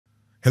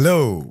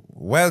Hello,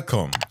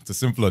 welcome to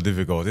Simple or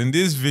Difficult. In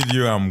this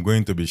video, I'm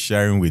going to be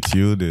sharing with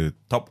you the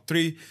top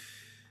 3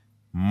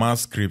 math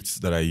scripts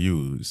that I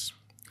use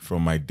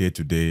from my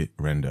day-to-day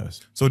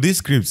renders. So these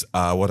scripts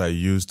are what I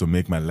use to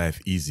make my life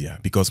easier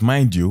because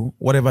mind you,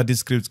 whatever these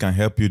scripts can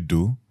help you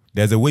do,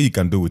 there's a way you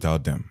can do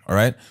without them, all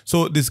right?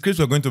 So the scripts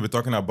we're going to be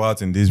talking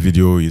about in this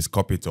video is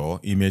Copytor,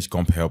 Image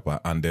Comp Helper,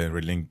 and then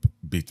Relink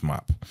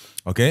Bitmap,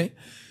 okay?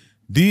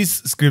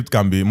 These scripts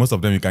can be, most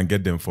of them you can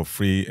get them for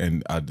free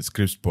and at the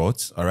script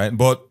spots, all right?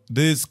 But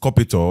this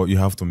Copytor, you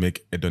have to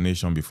make a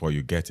donation before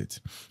you get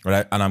it, all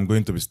right? And I'm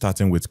going to be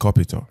starting with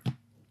Copytor. All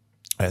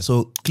right,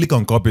 so click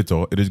on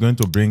Copytor. It is going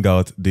to bring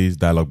out this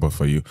dialog box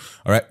for you,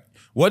 all right?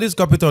 What this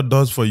Copytor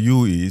does for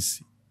you is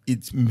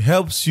it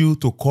helps you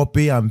to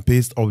copy and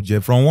paste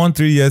objects from one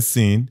 3ds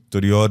scene to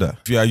the other.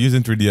 If you are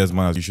using 3ds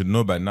Max, you should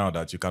know by now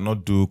that you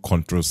cannot do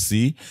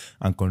Ctrl+C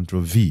and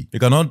Ctrl+V. You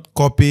cannot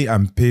copy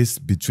and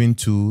paste between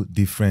 2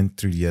 different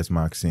 3ds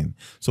Max scenes.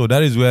 So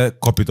that is where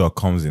Copytor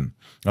comes in.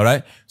 All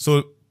right.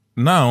 So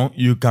now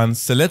you can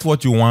select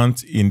what you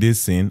want in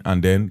this scene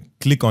and then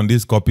click on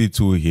this copy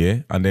tool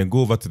here and then go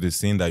over to the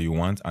scene that you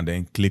want and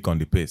then click on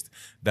the paste.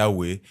 That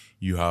way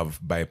you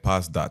have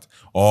bypassed that.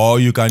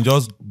 Or you can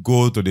just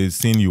go to the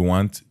scene you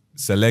want,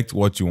 select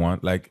what you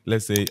want. Like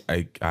let's say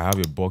I have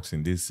a box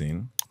in this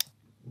scene.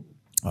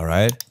 All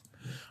right.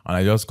 And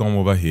I just come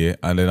over here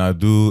and then I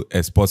do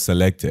export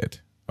selected.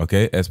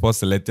 Okay. Export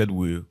selected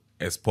will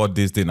export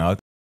this thing out.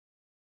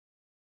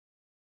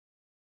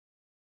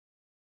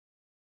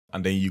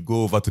 And then you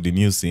go over to the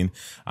new scene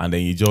and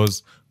then you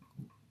just,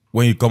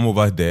 when you come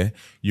over there,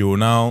 you will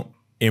now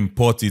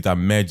import it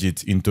and merge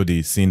it into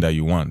the scene that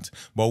you want.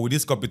 But with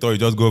this Copytor, you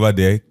just go over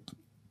there,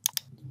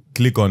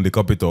 click on the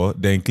Copytor,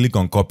 then click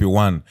on copy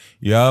 1.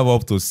 You have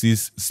up to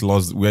 6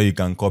 slots where you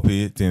can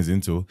copy things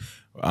into.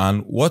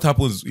 And what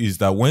happens is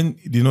that when,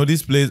 you know,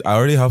 this place, I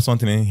already have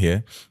something in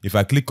here. If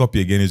I click copy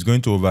again, it's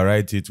going to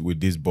overwrite it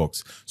with this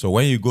box. So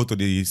when you go to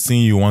the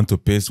scene you want to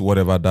paste,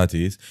 whatever that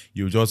is,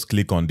 you just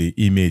click on the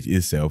image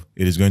itself.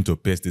 It is going to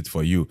paste it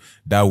for you.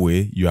 That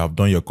way you have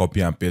done your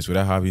copy and paste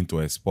without having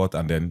to export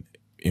and then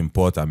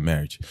import and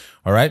merge.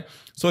 All right.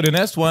 So the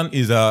next one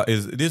is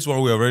this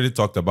one we already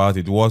talked about.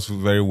 It works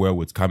very well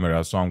with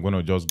camera. So I'm going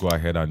to just go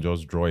ahead and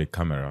just draw a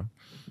camera.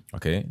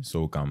 Okay.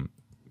 So we can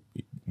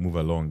move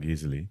along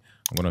easily.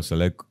 I'm going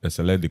to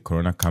select the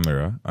Corona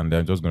camera and then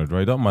I'm just going to draw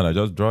it. Don't matter,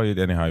 just draw it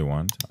anyhow you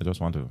want. I just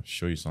want to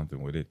show you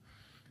something with it.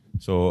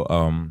 So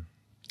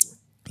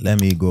let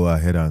me go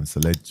ahead and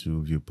select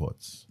 2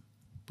 viewports.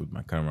 Put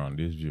my camera on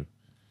this view.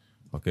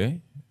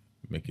 Okay,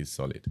 make it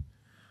solid.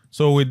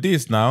 So with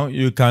this now,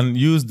 you can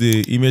use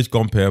the image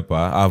comp helper.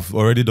 I've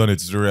already done a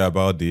tutorial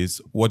about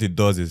this. What it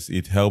does is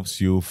it helps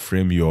you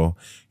frame your,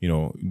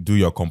 do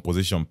your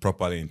composition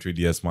properly in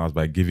 3ds Max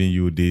by giving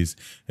you these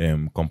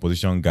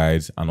composition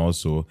guides and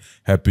also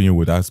helping you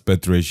with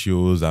aspect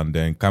ratios and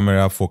then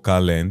camera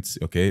focal length,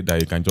 okay, that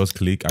you can just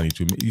click and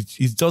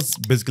it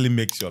just basically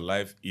makes your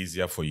life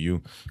easier for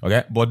you,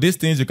 okay? But these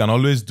things, you can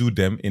always do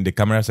them in the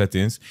camera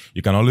settings.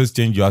 You can always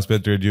change your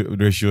aspect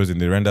ratios in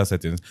the render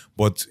settings.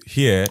 But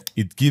here,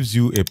 it gives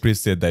you a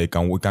preset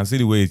that we can see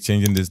the way it's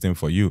changing this thing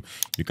for you.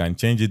 You can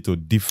change it to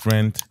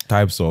different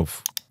types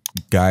of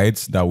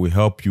guides that will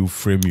help you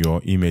frame your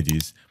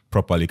images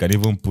properly. You can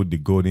even put the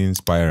golden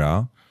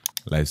spiral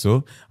like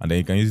so, and then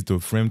you can use it to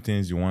frame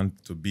things you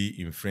want to be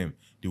in frame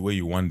the way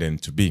you want them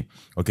to be.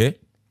 Okay.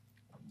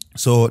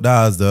 So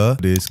that's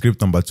the script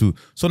number 2.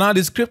 So now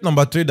the script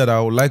number 3 that I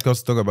would like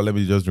us to talk about, let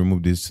me just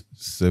remove this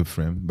save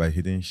frame by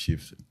hitting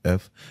Shift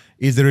F,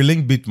 is the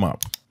Relink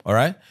Bitmap. All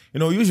right.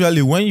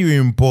 Usually when you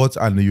import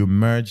and you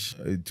merge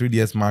a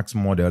 3ds Max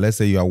model, let's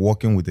say you are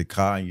working with a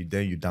car and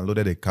then you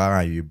downloaded a car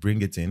and you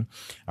bring it in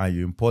and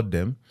you import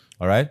them.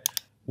 All right.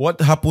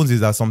 What happens is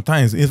that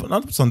sometimes, if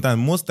not sometimes,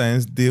 most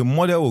times the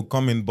model will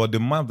come in, but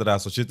the map that are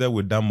associated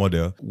with that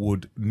model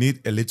would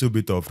need a little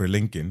bit of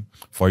relinking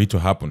for it to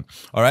happen.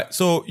 All right.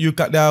 So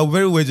there are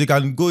various ways you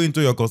can go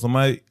into your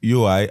customer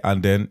UI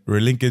and then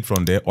relink it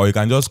from there, or you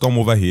can just come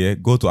over here,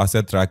 go to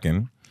asset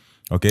tracking.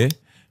 Okay.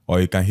 Or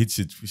you can hit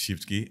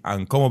shift key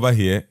and come over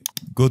here,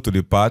 go to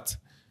the path.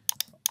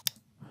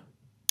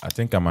 I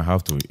think I might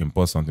have to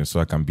import something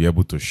so I can be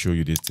able to show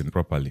you this thing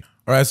properly.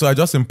 All right, so I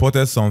just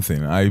imported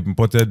something. I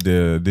imported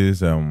this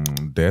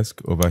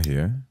desk over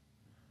here.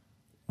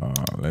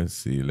 Let's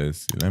see.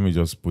 Let me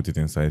just put it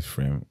inside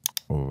frame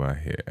over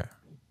here.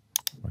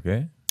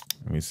 Okay,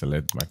 let me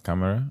select my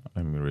camera.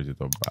 Let me raise it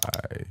up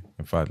by,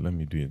 in fact, let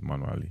me do it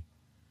manually.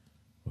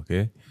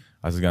 Okay,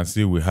 as you can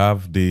see, we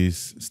have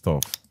this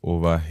stuff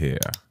over here.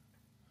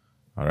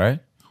 All right,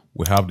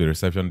 we have the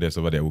reception desk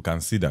over there. We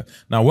can see that.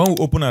 Now, when we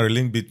open a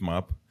Relink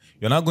Bitmap,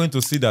 you're not going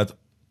to see that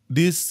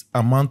this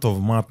amount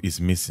of map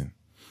is missing.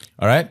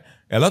 All right,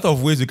 a lot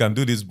of ways you can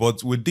do this,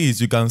 but with this,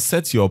 you can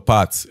set your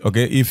path.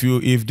 Okay,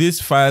 if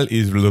this file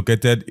is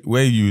relocated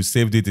where you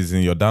saved it is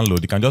in your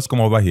download, you can just come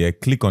over here,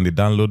 click on the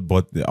download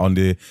button on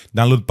the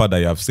download part that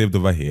you have saved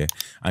over here,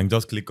 and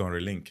just click on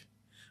Relink.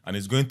 And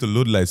it's going to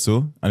load like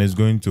so, and it's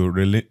going to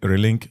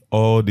relink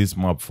all this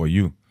map for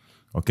you.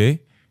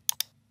 Okay.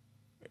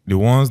 the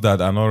ones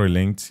that are not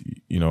relinked,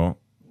 you know,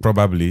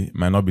 probably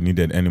might not be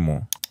needed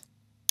anymore.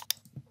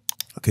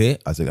 Okay,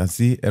 as you can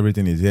see,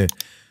 everything is here.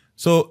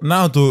 So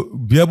now to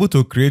be able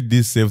to create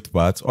this saved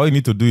part, all you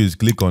need to do is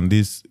click on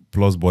this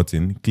plus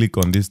button, click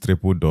on this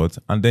triple dot,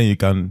 and then you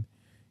can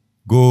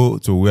go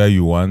to where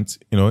you want.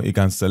 You know, you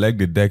can select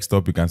the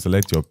desktop, you can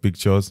select your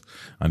pictures,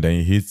 and then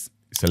you hit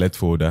select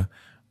folder,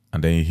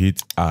 and then you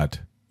hit add.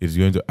 It's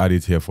going to add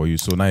it here for you.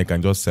 So now you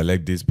can just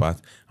select this part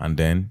and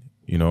then,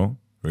 you know,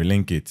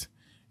 relink it.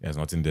 There's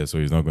nothing there, so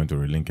it's not going to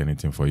relink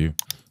anything for you.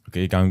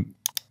 Okay, you can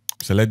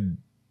select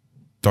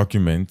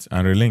document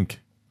and relink.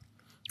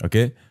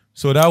 Okay,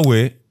 so that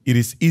way it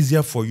is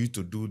easier for you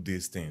to do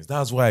these things.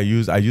 That's why I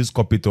use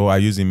Copyto, I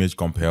use Image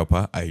Comp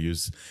Helper, I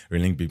use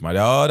Relink Bitmap.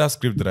 There are other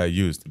scripts that I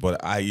used, but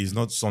it's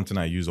not something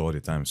I use all the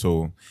time.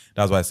 So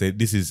that's why I say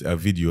this is a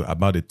video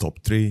about the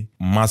top 3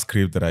 mass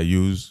scripts that I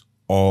use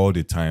all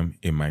the time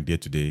in my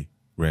day-to-day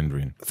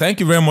rendering. Thank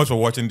you very much for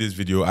watching this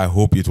video. I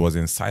hope it was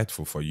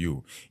insightful for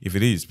you. If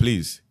it is,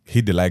 please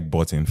hit the like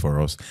button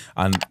for us,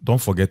 and don't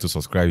forget to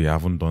subscribe if you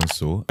haven't done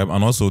so,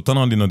 and also turn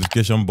on the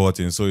notification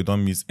button so you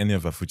don't miss any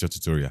of our future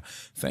tutorials.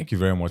 Thank you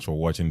very much for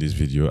watching this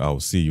video. I'll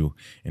see you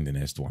in the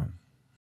next one.